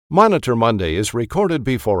Monitor Monday is recorded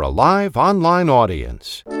before a live online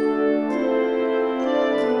audience.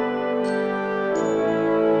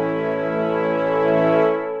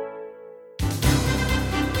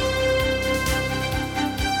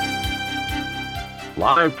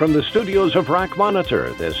 Live from the studios of Rack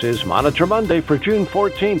Monitor, this is Monitor Monday for June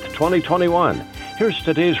 14th, 2021. Here's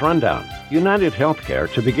today's rundown. United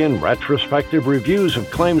Healthcare to begin retrospective reviews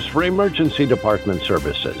of claims for emergency department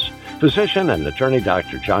services. Physician and attorney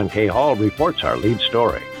Dr. John K. Hall reports our lead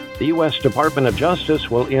story. The U.S. Department of Justice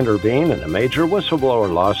will intervene in a major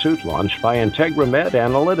whistleblower lawsuit launched by IntegraMed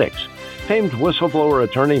Analytics. Famed whistleblower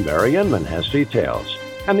attorney Mary Inman has details.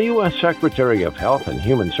 And the U.S. Secretary of Health and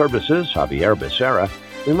Human Services, Xavier Becerra,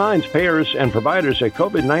 reminds payers and providers that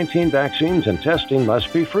COVID-19 vaccines and testing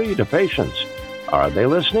must be free to patients. Are they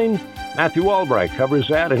listening? Matthew Albright covers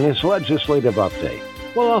that in his legislative update.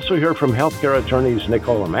 We'll also hear from healthcare attorneys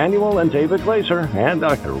Nicole Emanuel and David Glazer and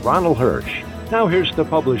Dr. Ronald Hirsch. Now here's the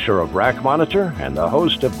publisher of Rack Monitor and the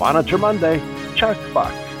host of Monitor Monday, Chuck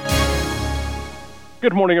Buck.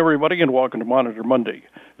 Good morning, everybody, and welcome to Monitor Monday.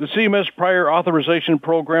 The CMS Prior Authorization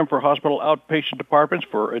Program for hospital outpatient departments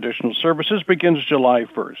for additional services begins July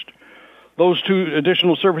 1st. Those two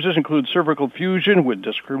additional services include cervical fusion with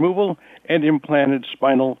disc removal and implanted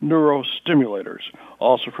spinal neurostimulators.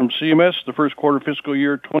 Also from CMS, the first quarter fiscal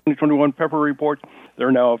year 2021 PEPR report.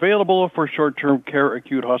 They're now available for short-term care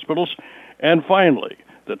acute hospitals. And finally,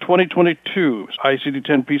 the 2022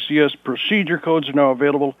 ICD-10 PCS procedure codes are now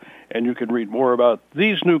available, and you can read more about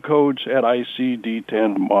these new codes at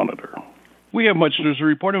ICD-10 Monitor. We have much news to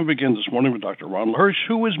report, and we begin this morning with Dr. Ronald Hirsch,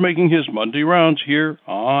 who is making his Monday rounds here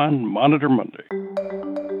on Monitor Monday.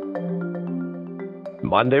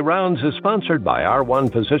 Monday Rounds is sponsored by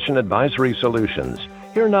R1 Physician Advisory Solutions.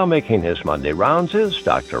 Here now making his Monday rounds is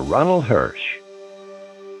Dr. Ronald Hirsch.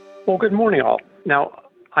 Well, good morning, all. Now,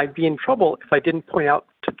 I'd be in trouble if I didn't point out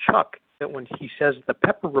to Chuck that when he says the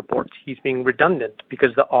PEPR reports, he's being redundant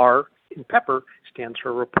because the R in PEPR stands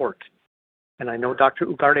for report. And I know Dr.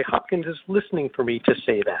 Ugarte Hopkins is listening for me to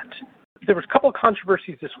say that. There was a couple of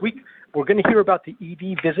controversies this week. We're going to hear about the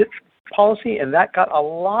ED visit policy, and that got a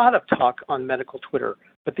lot of talk on medical Twitter.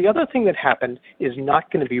 But the other thing that happened is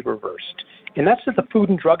not going to be reversed. And that's that the Food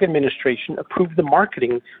and Drug Administration approved the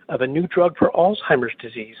marketing of a new drug for Alzheimer's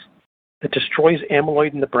disease that destroys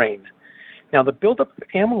amyloid in the brain. Now, the buildup of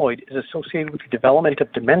amyloid is associated with the development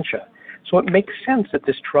of dementia, so it makes sense that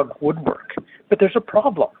this drug would work. But there's a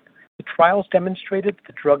problem. The trials demonstrated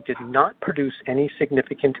the drug did not produce any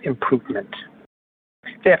significant improvement.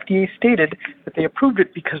 The FDA stated that they approved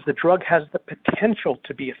it because the drug has the potential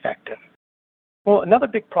to be effective. Well, another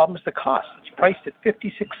big problem is the cost. It's priced at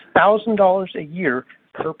 $56,000 a year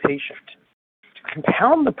per patient. To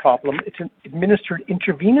compound the problem, it's administered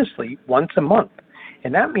intravenously once a month,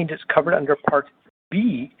 and that means it's covered under Part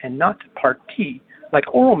B and not Part D,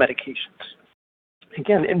 like oral medications.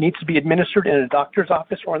 Again, it needs to be administered in a doctor's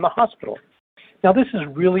office or in the hospital. Now, this is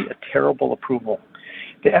really a terrible approval.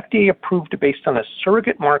 The FDA approved it based on a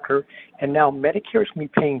surrogate marker, and now Medicare is going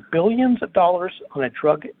to be paying billions of dollars on a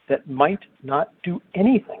drug that might not do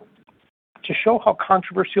anything. To show how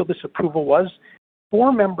controversial this approval was,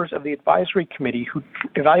 4 members of the advisory committee who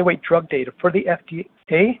evaluate drug data for the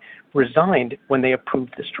FDA resigned when they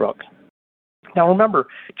approved this drug. Now remember,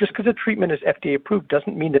 just because a treatment is FDA approved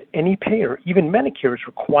doesn't mean that any payer, even Medicare, is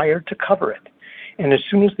required to cover it. And as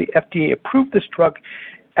soon as the FDA approved this drug,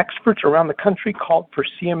 experts around the country called for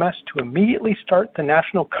CMS to immediately start the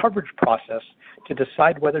national coverage process to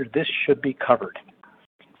decide whether this should be covered.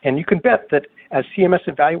 And you can bet that as CMS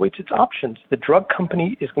evaluates its options, the drug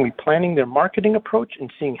company is going to be planning their marketing approach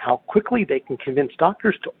and seeing how quickly they can convince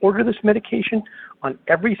doctors to order this medication on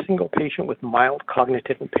every single patient with mild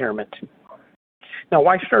cognitive impairment. Now,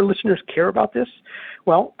 why should our listeners care about this?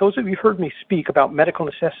 Well, those of you who heard me speak about medical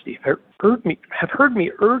necessity have heard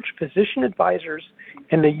me urge physician advisors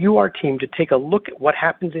and the UR team to take a look at what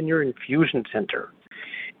happens in your infusion center.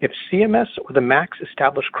 If CMS or the MACs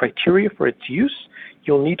establish criteria for its use,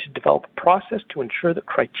 you'll need to develop a process to ensure that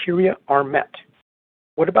criteria are met.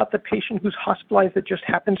 What about the patient who's hospitalized that just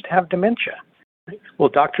happens to have dementia? Will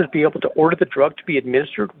doctors be able to order the drug to be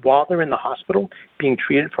administered while they're in the hospital being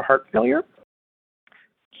treated for heart failure?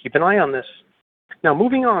 Keep an eye on this. Now,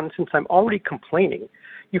 moving on, since I'm already complaining,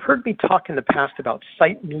 you've heard me talk in the past about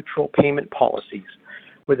site-neutral payment policies,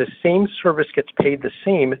 where the same service gets paid the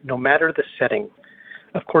same no matter the setting.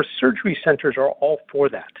 Of course, surgery centers are all for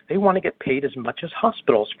that. They want to get paid as much as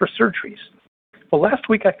hospitals for surgeries. Well, last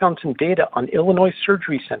week I found some data on Illinois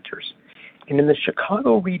surgery centers, and in the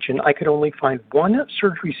Chicago region, I could only find one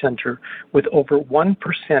surgery center with over 1%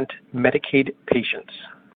 Medicaid patients.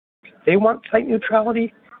 they want site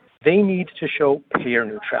neutrality, they need to show payer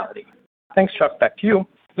neutrality. Thanks, Chuck. Back to you.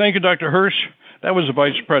 Thank you, Dr. Hirsch. That was the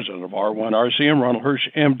Vice President of R1RCM, Ronald Hirsch,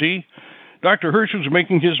 MD. Dr. Hirsch was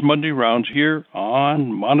making his Monday rounds here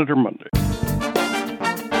on Monitor Monday.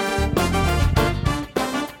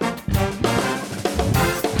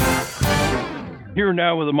 Here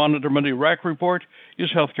now with the Monitor Monday RAC report is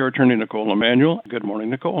healthcare attorney Nicole Emanuel. Good morning,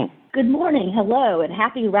 Nicole. Good morning. Hello, and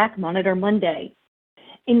happy RAC Monitor Monday.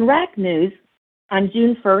 In RAC news, on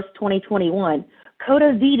June 1st, 2021,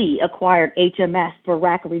 Coda-VD acquired HMS for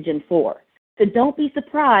RAC Region 4. So don't be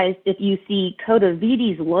surprised if you see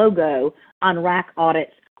Coda-VD's logo on RAC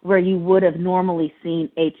audits where you would have normally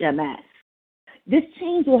seen HMS. This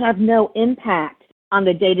change will have no impact on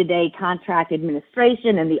the day-to-day contract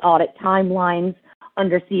administration and the audit timelines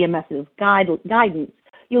under CMS's guidance.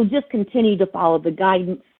 You'll just continue to follow the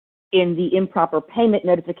guidance in the improper payment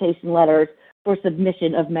notification letters for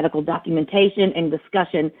submission of medical documentation and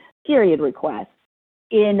discussion period requests.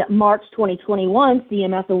 In March 2021,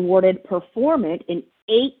 CMS awarded Performant an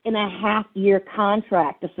 8.5-year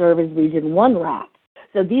contract to serve as Region 1 RAC.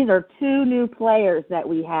 So these are two new players that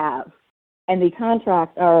we have, and the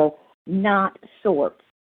contracts are not short.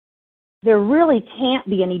 There really can't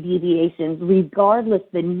be any deviations regardless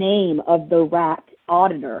the name of the RAC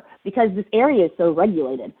auditor because this area is so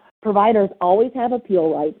regulated. Providers always have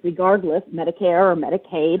appeal rights regardless Medicare or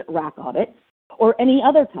Medicaid RAC audits or any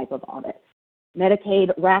other type of audit.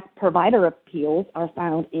 Medicaid RAC provider appeals are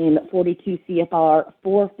found in 42 CFR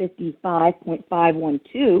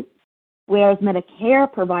 455.512, whereas Medicare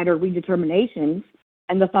provider redeterminations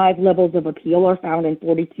and the 5 levels of appeal are found in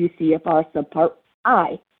 42 CFR subpart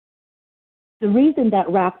I. The reason that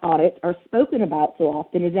RAC audits are spoken about so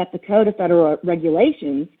often is that the Code of Federal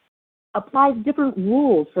Regulations applies different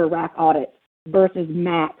rules for RAC audits versus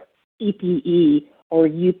MAC, EPE, or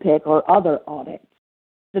UPIC, or other audits.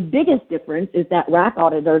 The biggest difference is that RAC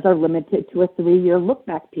auditors are limited to a 3-year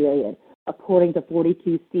look-back period, according to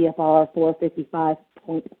 42 CFR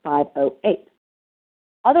 455.508.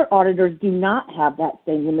 Other auditors do not have that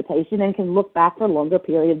same limitation and can look back for longer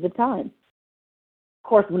periods of time. Of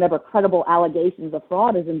course, whenever credible allegations of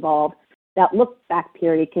fraud is involved, that look-back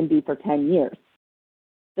period can be for 10 years.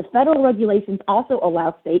 The federal regulations also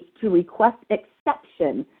allow states to request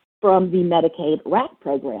exception from the Medicaid RAC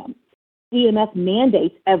program. CMS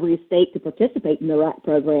mandates every state to participate in the RAC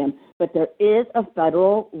program, but there is a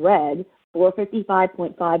federal reg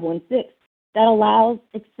 455.516 that allows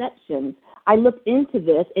exceptions. I looked into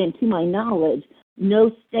this, and to my knowledge,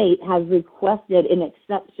 no state has requested an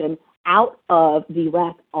exception out of the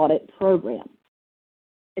RAC audit program.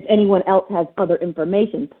 If anyone else has other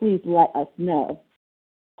information, please let us know.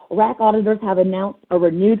 RAC auditors have announced a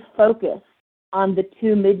renewed focus on the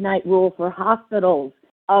 2 midnight rule for hospitals.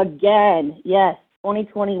 Again, yes,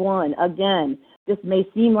 2021, again. This may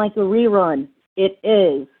seem like a rerun. It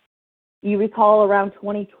is. You recall around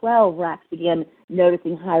 2012, RACs began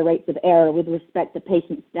noticing high rates of error with respect to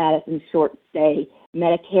patient status and short-stay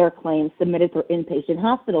Medicare claims submitted for inpatient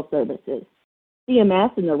hospital services.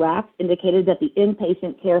 CMS and the RACs indicated that the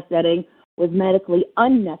inpatient care setting was medically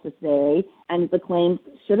unnecessary and the claims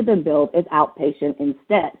should have been billed as outpatient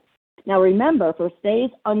instead. Now remember, for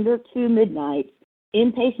stays under 2 midnights,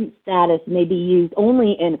 inpatient status may be used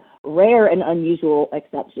only in rare and unusual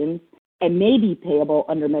exceptions and may be payable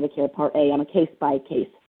under Medicare Part A on a case-by-case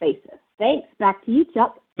basis. Thanks. Back to you,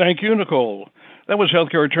 Chuck. Thank you, Nicole. That was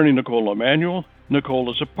healthcare attorney Nicole Emanuel.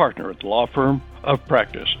 Nicole is a partner at the law firm of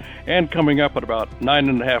Practice. And coming up at about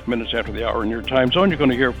 9.5 minutes after the hour in your time zone, you're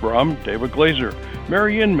going to hear from David Glazer,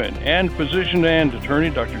 Mary Inman, and physician and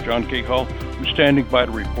attorney Dr. John Cakehall, who's standing by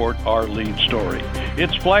to report our lead story.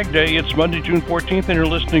 It's Flag Day. It's Monday, June 14th, and you're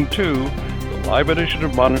listening to the live edition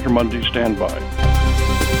of Monitor Monday. Stand by.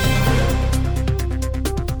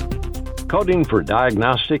 Coding for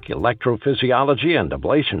diagnostic, electrophysiology, and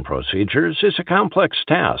ablation procedures is a complex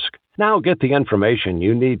task. Now get the information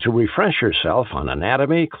you need to refresh yourself on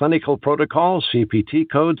anatomy, clinical protocols, CPT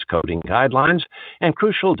codes, coding guidelines, and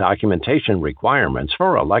crucial documentation requirements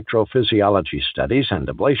for electrophysiology studies and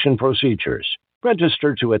ablation procedures.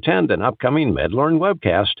 Register to attend an upcoming MedLearn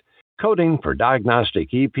webcast, Coding for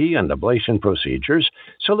Diagnostic EP and Ablation Procedures,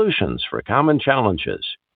 Solutions for Common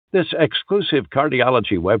Challenges. This exclusive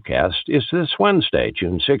cardiology webcast is this Wednesday,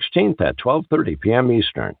 June 16th at 12:30 p.m.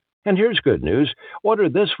 Eastern. And here's good news. Order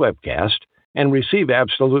this webcast and receive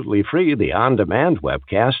absolutely free the on-demand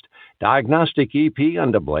webcast, Diagnostic EP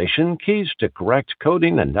and Ablation, Keys to Correct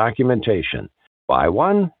Coding and Documentation. Buy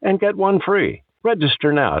one and get one free.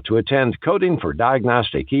 Register now to attend Coding for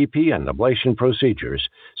Diagnostic EP and Ablation Procedures,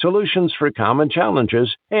 Solutions for Common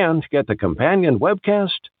Challenges, and get the companion webcast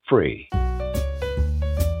free.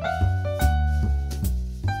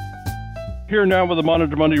 Here now with the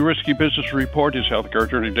Monitor Monday Risky Business Report is healthcare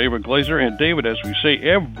attorney David Glazer. And David, as we say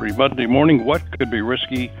every Monday morning, what could be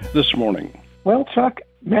risky this morning? Well, Chuck,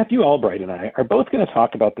 Matthew Albright and I are both going to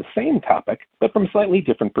talk about the same topic, but from slightly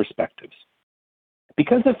different perspectives.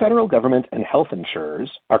 Because the federal government and health insurers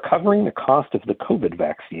are covering the cost of the COVID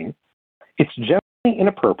vaccine, it's generally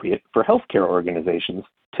inappropriate for healthcare organizations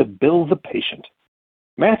to bill the patient.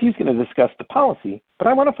 Matthew's going to discuss the policy, but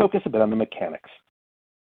I want to focus a bit on the mechanics.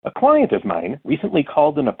 A client of mine recently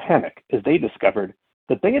called in a panic as they discovered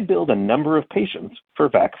that they had billed a number of patients for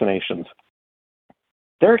vaccinations.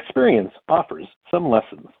 Their experience offers some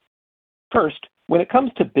lessons. First, when it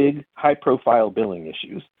comes to big, high-profile billing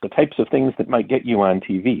issues, the types of things that might get you on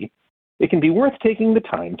TV, it can be worth taking the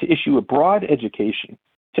time to issue a broad education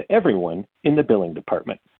to everyone in the billing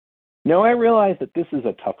department. Now, I realize that this is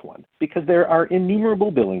a tough one because there are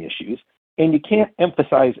innumerable billing issues, and you can't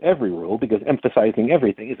emphasize every rule because emphasizing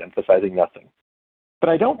everything is emphasizing nothing. But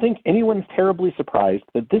I don't think anyone's terribly surprised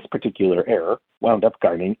that this particular error wound up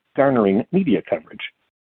garnering media coverage.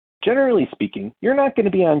 Generally speaking, you're not going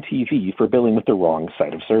to be on TV for billing with the wrong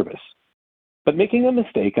side of service. But making a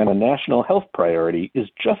mistake on a national health priority is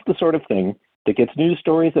just the sort of thing that gets news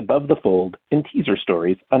stories above the fold and teaser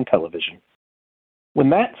stories on television.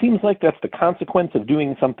 When that seems like that's the consequence of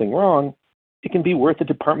doing something wrong, it can be worth a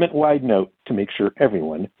department-wide note to make sure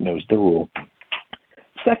everyone knows the rule.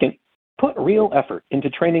 Second, put real effort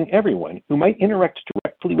into training everyone who might interact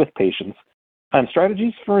directly with patients on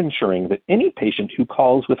strategies for ensuring that any patient who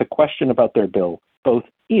calls with a question about their bill both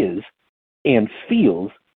is and feels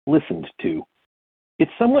listened to.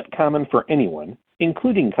 It's somewhat common for anyone,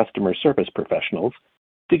 including customer service professionals,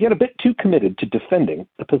 to get a bit too committed to defending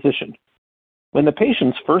a position. When the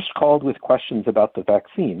patients first called with questions about the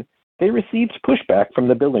vaccine, they received pushback from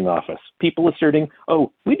the billing office, people asserting,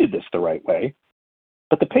 "Oh, we did this the right way."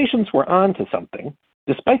 But the patients were on to something,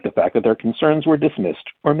 despite the fact that their concerns were dismissed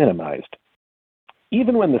or minimized.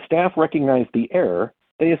 Even when the staff recognized the error,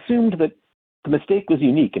 they assumed that the mistake was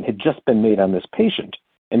unique and had just been made on this patient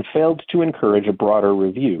and failed to encourage a broader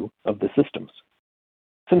review of the systems.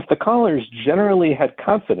 Since the callers generally had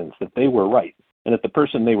confidence that they were right and that the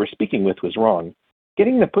person they were speaking with was wrong,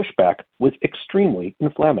 getting the pushback was extremely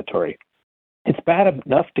inflammatory. It's bad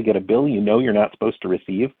enough to get a bill you know you're not supposed to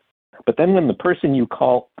receive, but then when the person you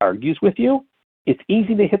call argues with you, it's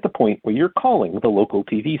easy to hit the point where you're calling the local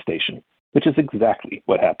TV station, which is exactly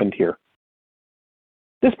what happened here.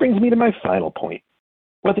 This brings me to my final point.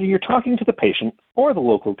 Whether you're talking to the patient or the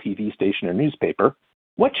local TV station or newspaper,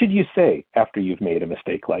 what should you say after you've made a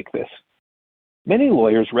mistake like this? Many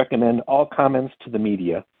lawyers recommend all comments to the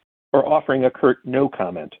media or offering a curt no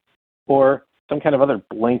comment or some kind of other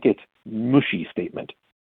blanket, mushy statement.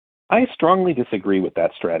 I strongly disagree with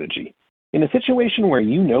that strategy. In a situation where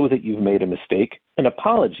you know that you've made a mistake, an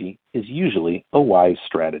apology is usually a wise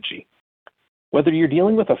strategy. Whether you're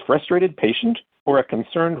dealing with a frustrated patient or a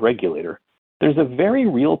concerned regulator, there's a very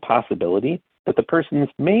real possibility that the person's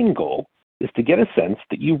main goal is to get a sense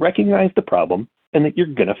that you recognize the problem and that you're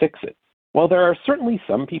going to fix it. While there are certainly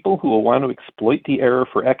some people who will want to exploit the error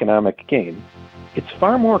for economic gain, it's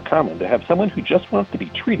far more common to have someone who just wants to be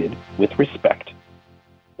treated with respect.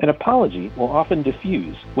 An apology will often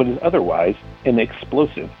diffuse what is otherwise an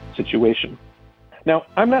explosive situation. Now,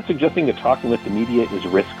 I'm not suggesting that talking with the media is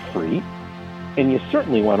risk-free, and you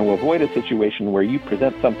certainly want to avoid a situation where you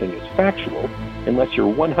present something as factual unless you're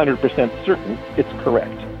 100% certain it's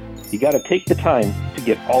correct. You got to take the time to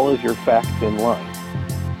get all of your facts in line.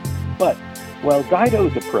 But while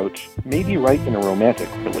Guido's approach may be right in a romantic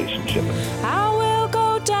relationship, I will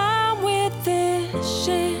go down with this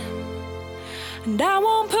ship, and I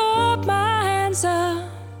won't put my hands up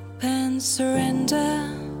and surrender.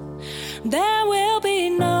 There will be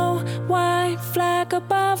no white flag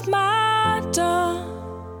above my door.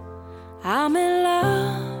 I'm in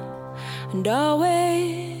love and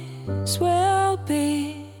always will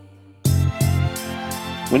be.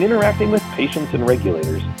 When interacting with patients and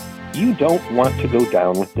regulators, you don't want to go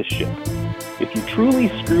down with the ship. If you truly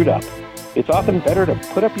screwed up, it's often better to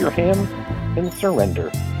put up your hands and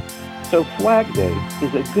surrender. So Flag Day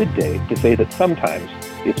is a good day to say that sometimes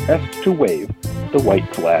it's best to wave the white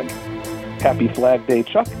flag. Happy Flag Day,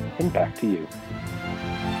 Chuck, and back to you.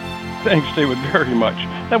 Thanks, David, very much.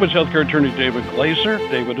 That was healthcare attorney David Glazer.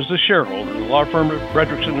 David is a shareholder in the law firm of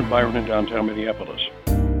Fredrickson and Byron in downtown Minneapolis.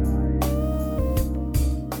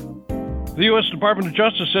 The U.S. Department of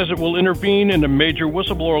Justice says it will intervene in a major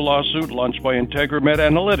whistleblower lawsuit launched by Integra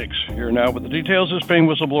Meta-Analytics. Here now with the details is famed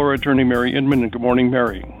whistleblower attorney Mary Inman. And good morning,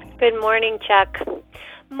 Mary. Good morning, Chuck.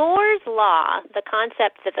 Moore's Law, the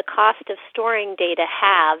concept that the cost of storing data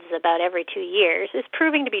halves about every 2 years, is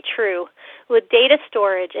proving to be true. With data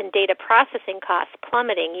storage and data processing costs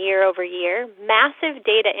plummeting year over year, massive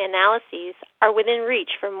data analyses are within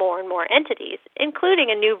reach for more and more entities, including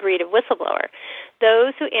a new breed of whistleblower,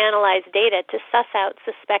 those who analyze data to suss out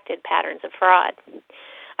suspected patterns of fraud.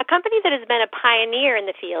 A company that has been a pioneer in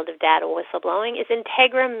the field of data whistleblowing is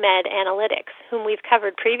Integra Meta-Analytics, whom we've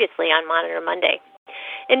covered previously on Monitor Monday.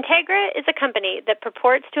 Integra is a company that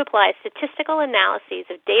purports to apply statistical analyses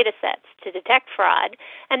of data sets to detect fraud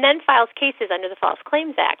and then files cases under the False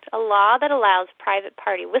Claims Act, a law that allows private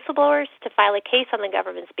party whistleblowers to file a case on the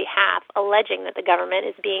government's behalf alleging that the government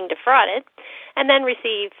is being defrauded and then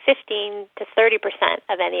receive 15 to 30%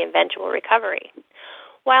 of any eventual recovery.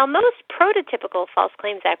 While most prototypical False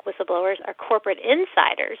Claims Act whistleblowers are corporate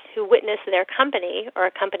insiders who witness their company or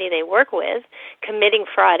a company they work with committing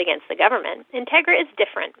fraud against the government, Integra is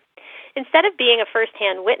different. Instead of being a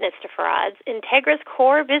first-hand witness to frauds, Integra's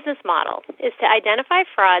core business model is to identify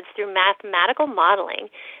frauds through mathematical modeling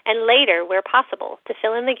and later, where possible, to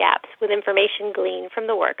fill in the gaps with information gleaned from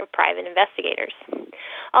the work of private investigators.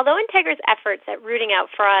 Although Integra's efforts at rooting out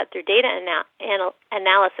fraud through data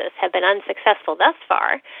analysis have been unsuccessful thus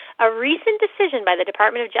far, a recent decision by the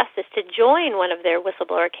Department of Justice to join one of their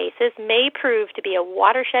whistleblower cases may prove to be a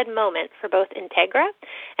watershed moment for both Integra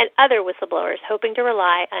and other whistleblowers hoping to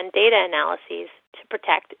rely on data analyses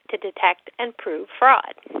to detect, and prove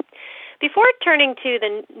fraud. Before turning to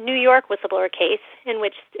the New York whistleblower case, in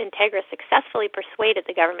which Integra successfully persuaded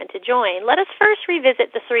the government to join, let us first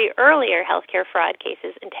revisit the 3 earlier healthcare fraud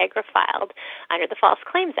cases Integra filed under the False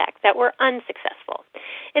Claims Act that were unsuccessful.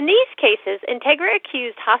 In these cases, Integra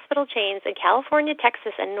accused hospital chains in California,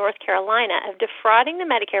 Texas, and North Carolina of defrauding the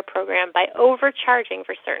Medicare program by overcharging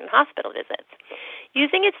for certain hospital visits.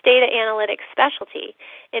 Using its data analytics specialty,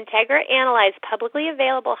 Integra analyzed publicly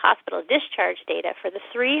available hospital discharge data for the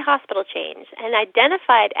 3 hospital chains and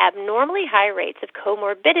identified abnormally high rates of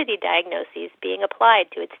comorbidity diagnoses being applied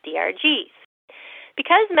to its DRGs.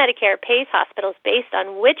 Because Medicare pays hospitals based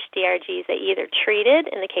on which DRGs they either treated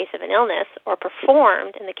in the case of an illness or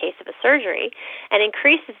performed in the case of a surgery, and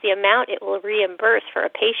increases the amount it will reimburse for a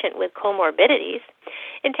patient with comorbidities,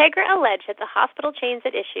 Integra alleged that the hospital chains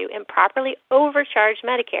at issue improperly overcharged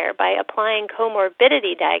Medicare by applying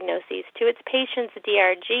comorbidity diagnoses to its patients'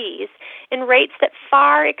 DRGs in rates that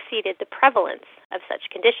far exceeded the prevalence of such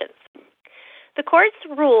conditions. The courts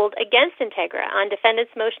ruled against Integra on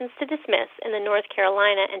defendants' motions to dismiss in the North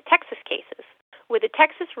Carolina and Texas cases, with the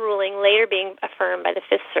Texas ruling later being affirmed by the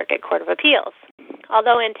Fifth Circuit Court of Appeals.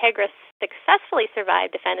 Although Integra successfully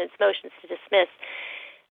survived defendants' motions to dismiss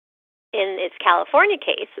in its California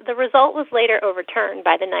case, the result was later overturned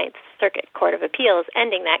by the Ninth Circuit Court of Appeals,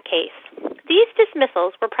 ending that case. These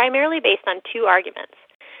dismissals were primarily based on 2 arguments.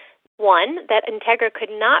 1, that Integra could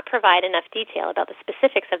not provide enough detail about the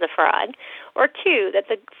specifics of the fraud, or 2, that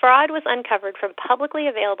the fraud was uncovered from publicly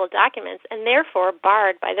available documents and therefore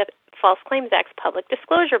barred by the False Claims Act's public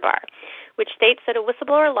disclosure bar, which states that a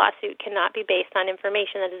whistleblower lawsuit cannot be based on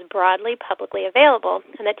information that is broadly publicly available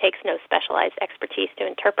and that takes no specialized expertise to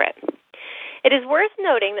interpret. It is worth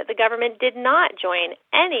noting that the government did not join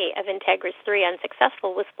any of Integra's 3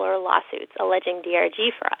 unsuccessful whistleblower lawsuits alleging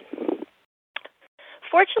DRG fraud.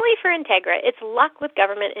 Fortunately for Integra, its luck with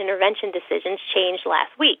government intervention decisions changed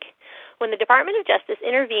last week, when the Department of Justice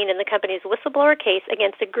intervened in the company's whistleblower case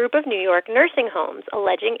against a group of New York nursing homes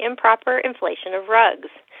alleging improper inflation of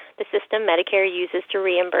RUGs, the system Medicare uses to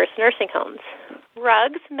reimburse nursing homes.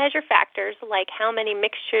 RUGs measure factors like how many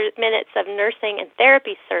minutes of nursing and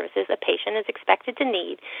therapy services a patient is expected to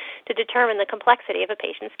need to determine the complexity of a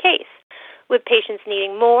patient's case, with patients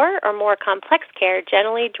needing more or more complex care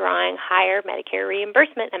generally drawing higher Medicare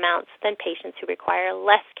reimbursement amounts than patients who require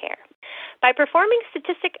less care. By performing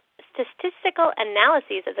statistical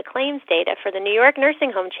analyses of the claims data for the New York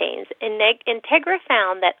nursing home chains, Integra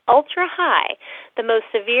found that ultra-high, the most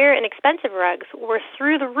severe and expensive RUGs, were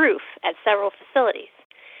through the roof at several facilities.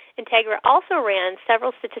 Integra also ran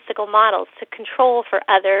several statistical models to control for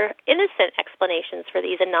other innocent explanations for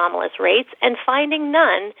these anomalous rates, and finding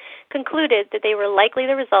none, concluded that they were likely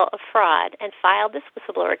the result of fraud and filed this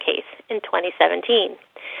whistleblower case in 2017.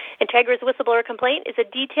 Integra's whistleblower complaint is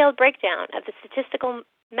a detailed breakdown of the statistical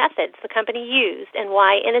methods the company used and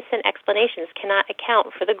why innocent explanations cannot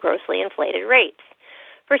account for the grossly inflated rates.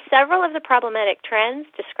 For several of the problematic trends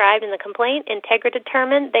described in the complaint, Integra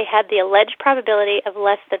determined they had the alleged probability of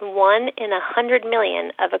less than 1 in 100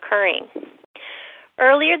 million of occurring.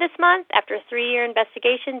 Earlier this month, after a 3-year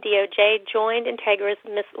investigation, DOJ joined Integra's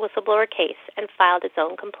whistleblower case and filed its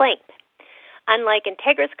own complaint. Unlike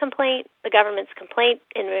Integra's complaint, the government's complaint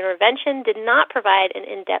and intervention did not provide an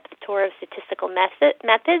in-depth tour of statistical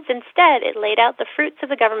methods. Instead, it laid out the fruits of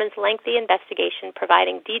the government's lengthy investigation,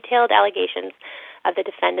 providing detailed allegations of the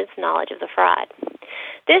defendant's knowledge of the fraud.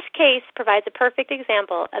 This case provides a perfect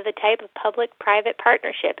example of the type of public-private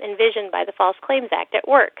partnership envisioned by the False Claims Act at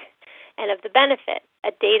work, and of the benefit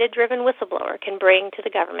a data-driven whistleblower can bring to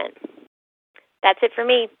the government. That's it for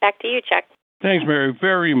me. Back to you, Chuck. Thanks, Mary,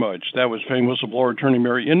 very much. That was famed whistleblower attorney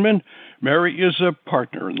Mary Inman. Mary is a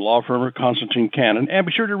partner in the law firm of Constantine Cannon, and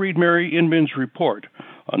be sure to read Mary Inman's report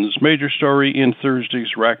on this major story in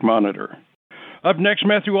Thursday's RAC Monitor. Up next,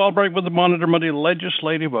 Matthew Albright with the Monitor Monday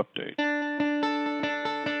Legislative Update.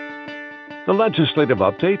 The Legislative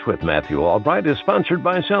Update with Matthew Albright is sponsored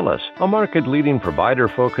by Zellis, a market-leading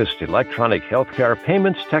provider-focused electronic healthcare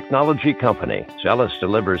payments technology company. Zellis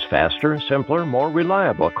delivers faster, simpler, more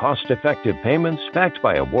reliable, cost-effective payments backed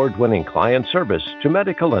by award-winning client service to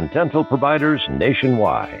medical and dental providers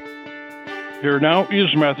nationwide. Here now is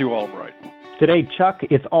Matthew Albright. Today, Chuck,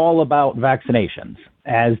 it's all about vaccinations.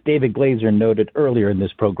 As David Glazer noted earlier in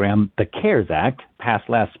this program, the CARES Act, passed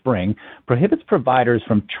last spring, prohibits providers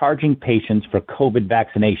from charging patients for COVID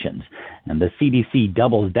vaccinations, and the CDC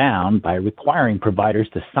doubles down by requiring providers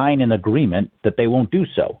to sign an agreement that they won't do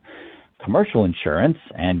so. Commercial insurance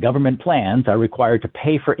and government plans are required to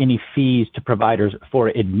pay for any fees to providers for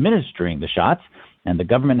administering the shots, and the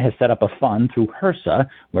government has set up a fund through HRSA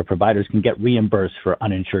where providers can get reimbursed for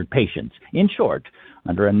uninsured patients. In short,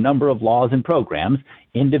 under a number of laws and programs,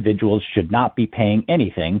 individuals should not be paying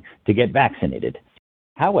anything to get vaccinated.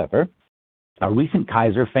 However, a recent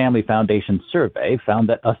Kaiser Family Foundation survey found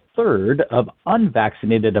that a third of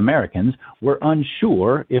unvaccinated Americans were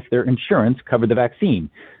unsure if their insurance covered the vaccine,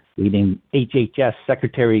 leading HHS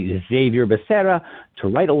Secretary Xavier Becerra to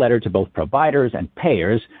write a letter to both providers and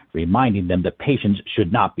payers, reminding them that patients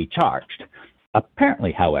should not be charged.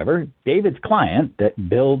 Apparently, however, David's client that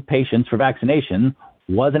billed patients for vaccination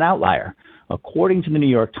was an outlier. According to the New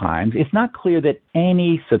York Times, it's not clear that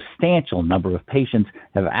any substantial number of patients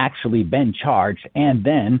have actually been charged and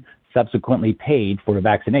then subsequently paid for a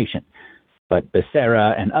vaccination. But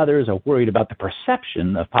Becerra and others are worried about the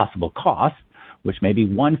perception of possible costs, which may be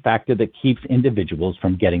one factor that keeps individuals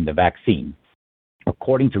from getting the vaccine.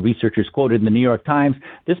 According to researchers quoted in the New York Times,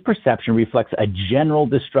 this perception reflects a general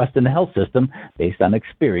distrust in the health system based on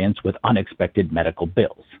experience with unexpected medical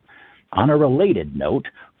bills. On a related note,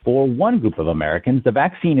 for one group of Americans, the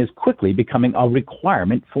vaccine is quickly becoming a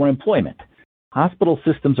requirement for employment. Hospital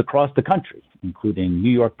systems across the country, including New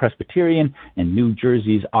York Presbyterian and New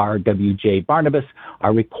Jersey's RWJ Barnabas,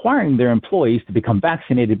 are requiring their employees to become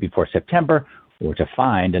vaccinated before September or to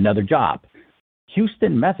find another job.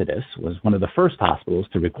 Houston Methodist was one of the first hospitals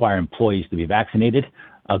to require employees to be vaccinated.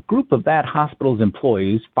 A group of that hospital's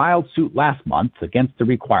employees filed suit last month against the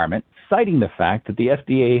requirement, citing the fact that the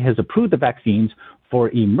FDA has approved the vaccines for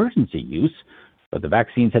emergency use, but the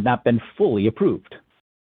vaccines had not been fully approved.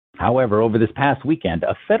 However, over this past weekend,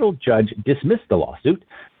 a federal judge dismissed the lawsuit,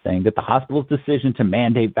 saying that the hospital's decision to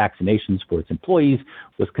mandate vaccinations for its employees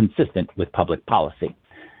was consistent with public policy.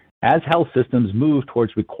 As health systems move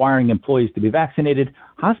towards requiring employees to be vaccinated,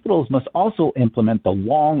 hospitals must also implement the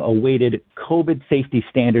long-awaited COVID safety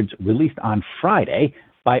standards released on Friday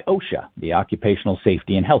by OSHA, the Occupational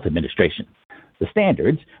Safety and Health Administration. The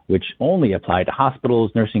standards, which only apply to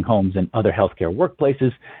hospitals, nursing homes, and other healthcare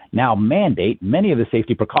workplaces, now mandate many of the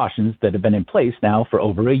safety precautions that have been in place now for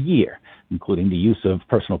over a year, including the use of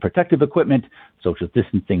personal protective equipment, social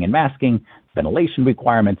distancing and masking, ventilation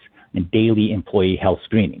requirements, and daily employee health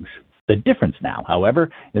screenings. The difference now, however,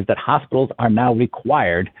 is that hospitals are now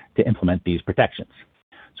required to implement these protections.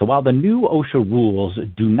 So while the new OSHA rules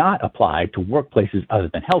do not apply to workplaces other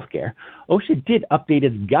than healthcare, OSHA did update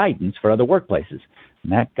its guidance for other workplaces,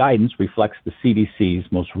 and that guidance reflects the CDC's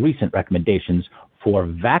most recent recommendations for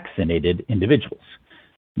vaccinated individuals.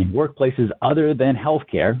 In workplaces other than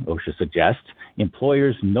healthcare, OSHA suggests,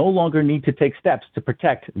 employers no longer need to take steps to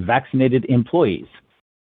protect vaccinated employees.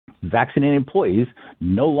 Vaccinated employees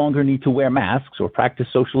no longer need to wear masks or practice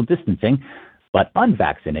social distancing, but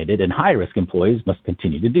unvaccinated and high-risk employees must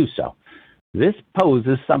continue to do so. This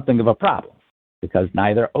poses something of a problem because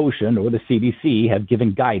neither OSHA nor the CDC have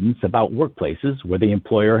given guidance about workplaces where the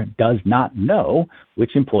employer does not know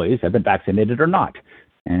which employees have been vaccinated or not.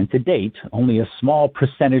 And to date, only a small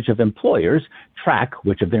percentage of employers track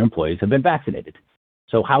which of their employees have been vaccinated.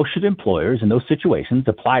 So how should employers in those situations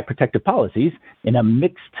apply protective policies in a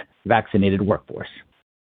mixed vaccinated workforce?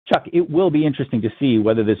 Chuck, it will be interesting to see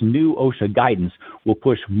whether this new OSHA guidance will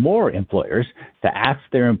push more employers to ask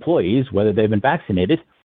their employees whether they've been vaccinated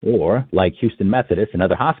or, like Houston Methodist and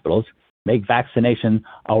other hospitals, make vaccination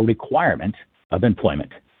a requirement of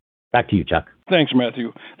employment. Back to you, Chuck. Thanks,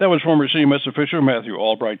 Matthew. That was former CMS official Matthew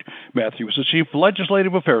Albright. Matthew is the Chief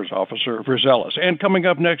Legislative Affairs Officer for Zealous. And coming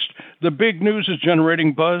up next, the big news is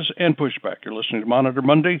generating buzz and pushback. You're listening to Monitor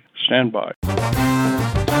Monday. Stand by.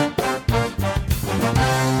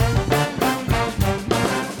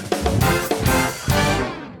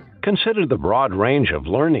 Consider the broad range of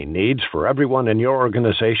learning needs for everyone in your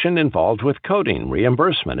organization involved with coding,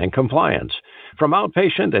 reimbursement, and compliance. From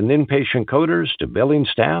outpatient and inpatient coders to billing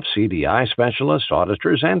staff, CDI specialists,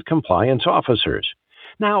 auditors, and compliance officers.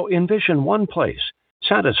 Now envision one place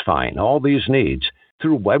satisfying all these needs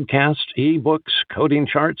through webcasts, e-books, coding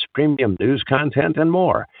charts, premium news content, and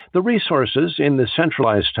more. The resources in the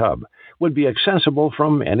centralized hub would be accessible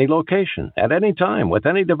from any location, at any time, with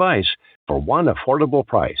any device, for one affordable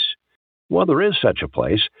price. Well, there is such a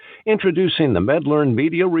place. Introducing the MedLearn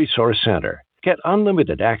Media Resource Center. Get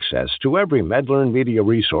unlimited access to every MedLearn Media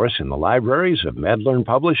resource in the libraries of MedLearn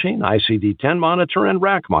Publishing, ICD-10 Monitor, and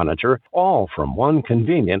RAC Monitor, all from one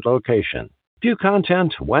convenient location. View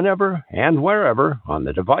content whenever and wherever on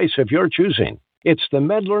the device of your choosing. It's the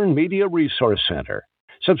MedLearn Media Resource Center.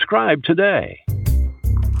 Subscribe today.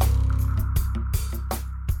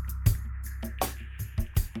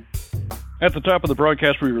 At the top of the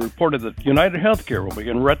broadcast, we reported that United Healthcare will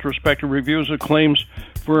begin retrospective reviews of claims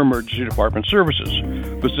for emergency department services.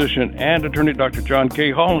 Physician and attorney Dr. John K.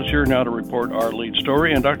 Hall is here now to report our lead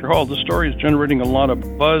story. And Dr. Hall, this story is generating a lot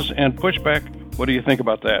of buzz and pushback. What do you think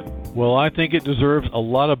about that? Well, I think it deserves a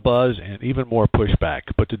lot of buzz and even more pushback.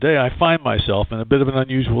 But today I find myself in a bit of an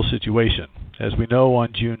unusual situation. As we know,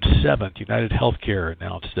 on June 7th, United Healthcare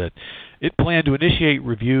announced that it planned to initiate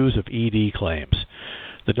reviews of ED claims.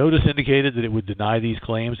 The notice indicated that it would deny these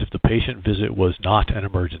claims if the patient visit was not an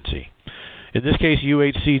emergency. In this case,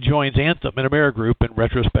 UHC joins Anthem and Amerigroup in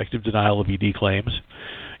retrospective denial of ED claims.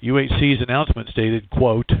 UHC's announcement stated,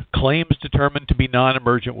 quote, claims determined to be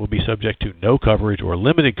non-emergent will be subject to no coverage or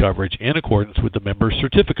limited coverage in accordance with the member's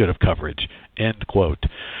certificate of coverage, end quote.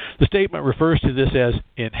 The statement refers to this as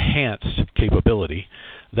enhanced capability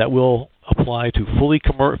that will apply to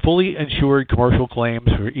fully insured commercial claims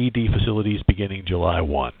for ED facilities beginning July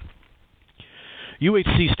 1.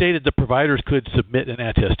 UHC stated that providers could submit an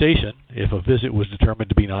attestation if a visit was determined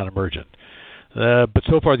to be non-emergent. But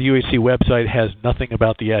so far the UHC website has nothing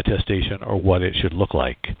about the attestation or what it should look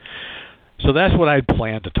like. So that's what I'd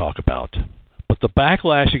planned to talk about. But the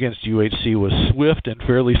backlash against UHC was swift and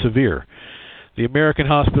fairly severe. The American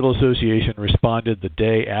Hospital Association responded the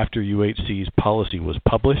day after UHC's policy was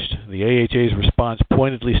published. The AHA's response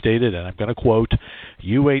pointedly stated, and I'm going to quote,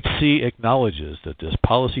 UHC acknowledges that this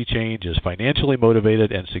policy change is financially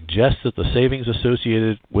motivated and suggests that the savings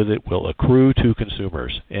associated with it will accrue to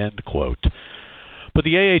consumers, end quote. But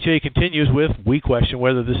the AHA continues with, we question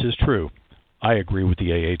whether this is true. I agree with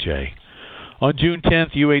the AHA. On June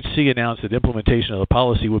 10th, UHC announced that implementation of the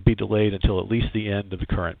policy would be delayed until at least the end of the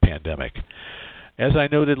current pandemic. As I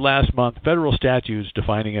noted last month, federal statutes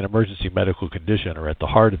defining an emergency medical condition are at the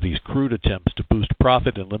heart of these crude attempts to boost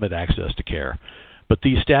profit and limit access to care. But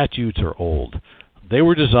these statutes are old. They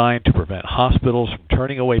were designed to prevent hospitals from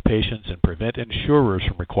turning away patients and prevent insurers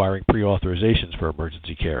from requiring pre-authorizations for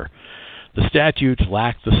emergency care. The statutes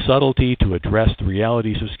lack the subtlety to address the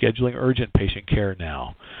realities of scheduling urgent patient care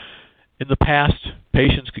now. In the past,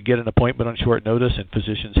 patients could get an appointment on short notice and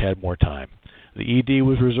physicians had more time. The ED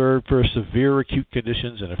was reserved for severe acute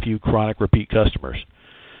conditions and a few chronic repeat customers.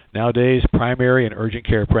 Nowadays, primary and urgent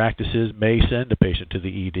care practices may send a patient to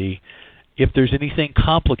the ED if there's anything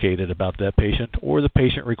complicated about that patient or the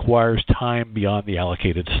patient requires time beyond the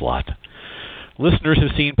allocated slot. Listeners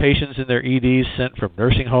have seen patients in their EDs sent from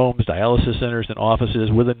nursing homes, dialysis centers, and offices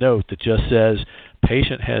with a note that just says,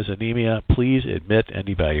 patient has anemia, please admit and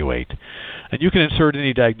evaluate. And you can insert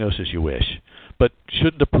any diagnosis you wish. But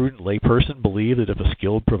shouldn't a prudent layperson believe that if a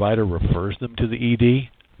skilled provider refers them to the ED,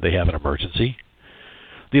 they have an emergency?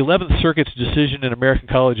 The 11th Circuit's decision in American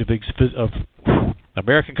College of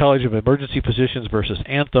Emergency Physicians versus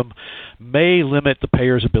Anthem may limit the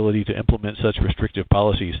payer's ability to implement such restrictive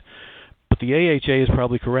policies. But the AHA is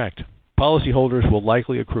probably correct. Policyholders will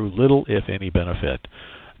likely accrue little, if any, benefit.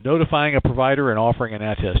 Notifying a provider and offering an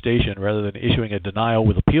attestation rather than issuing a denial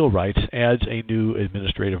with appeal rights adds a new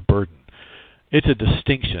administrative burden. It's a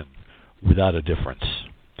distinction without a difference.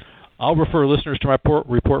 I'll refer listeners to my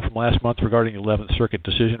report from last month regarding the 11th Circuit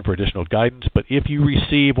decision for additional guidance, but if you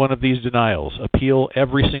receive one of these denials, appeal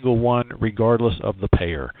every single one regardless of the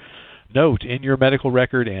payer. Note in your medical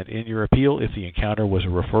record and in your appeal if the encounter was a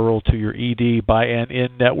referral to your ED by an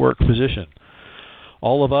in-network physician.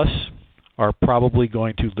 All of us are probably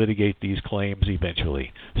going to litigate these claims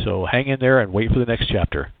eventually, so hang in there and wait for the next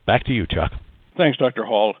chapter. Back to you, Chuck. Thanks, Dr.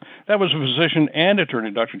 Hall. That was physician and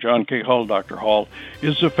attorney Dr. John K. Hall. Dr. Hall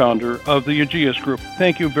is the founder of the Aegeus Group.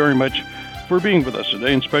 Thank you very much for being with us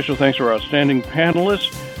today, and special thanks to our outstanding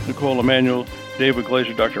panelists, Nicole Emanuel, David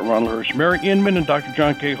Glazer, Dr. Ronald Hirsch, Mary Inman, and Dr.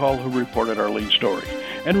 John K. Hall, who reported our lead story.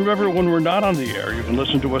 And remember, when we're not on the air, you can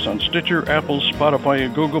listen to us on Stitcher, Apple, Spotify,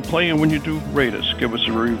 and Google Play, and when you do, rate us, give us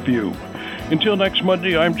a review. Until next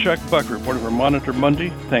Monday, I'm Chuck Buck, reporting for Monitor Monday.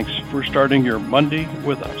 Thanks for starting your Monday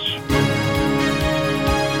with us.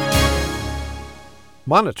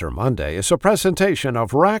 Monitor Monday is a presentation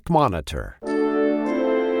of RAC Monitor.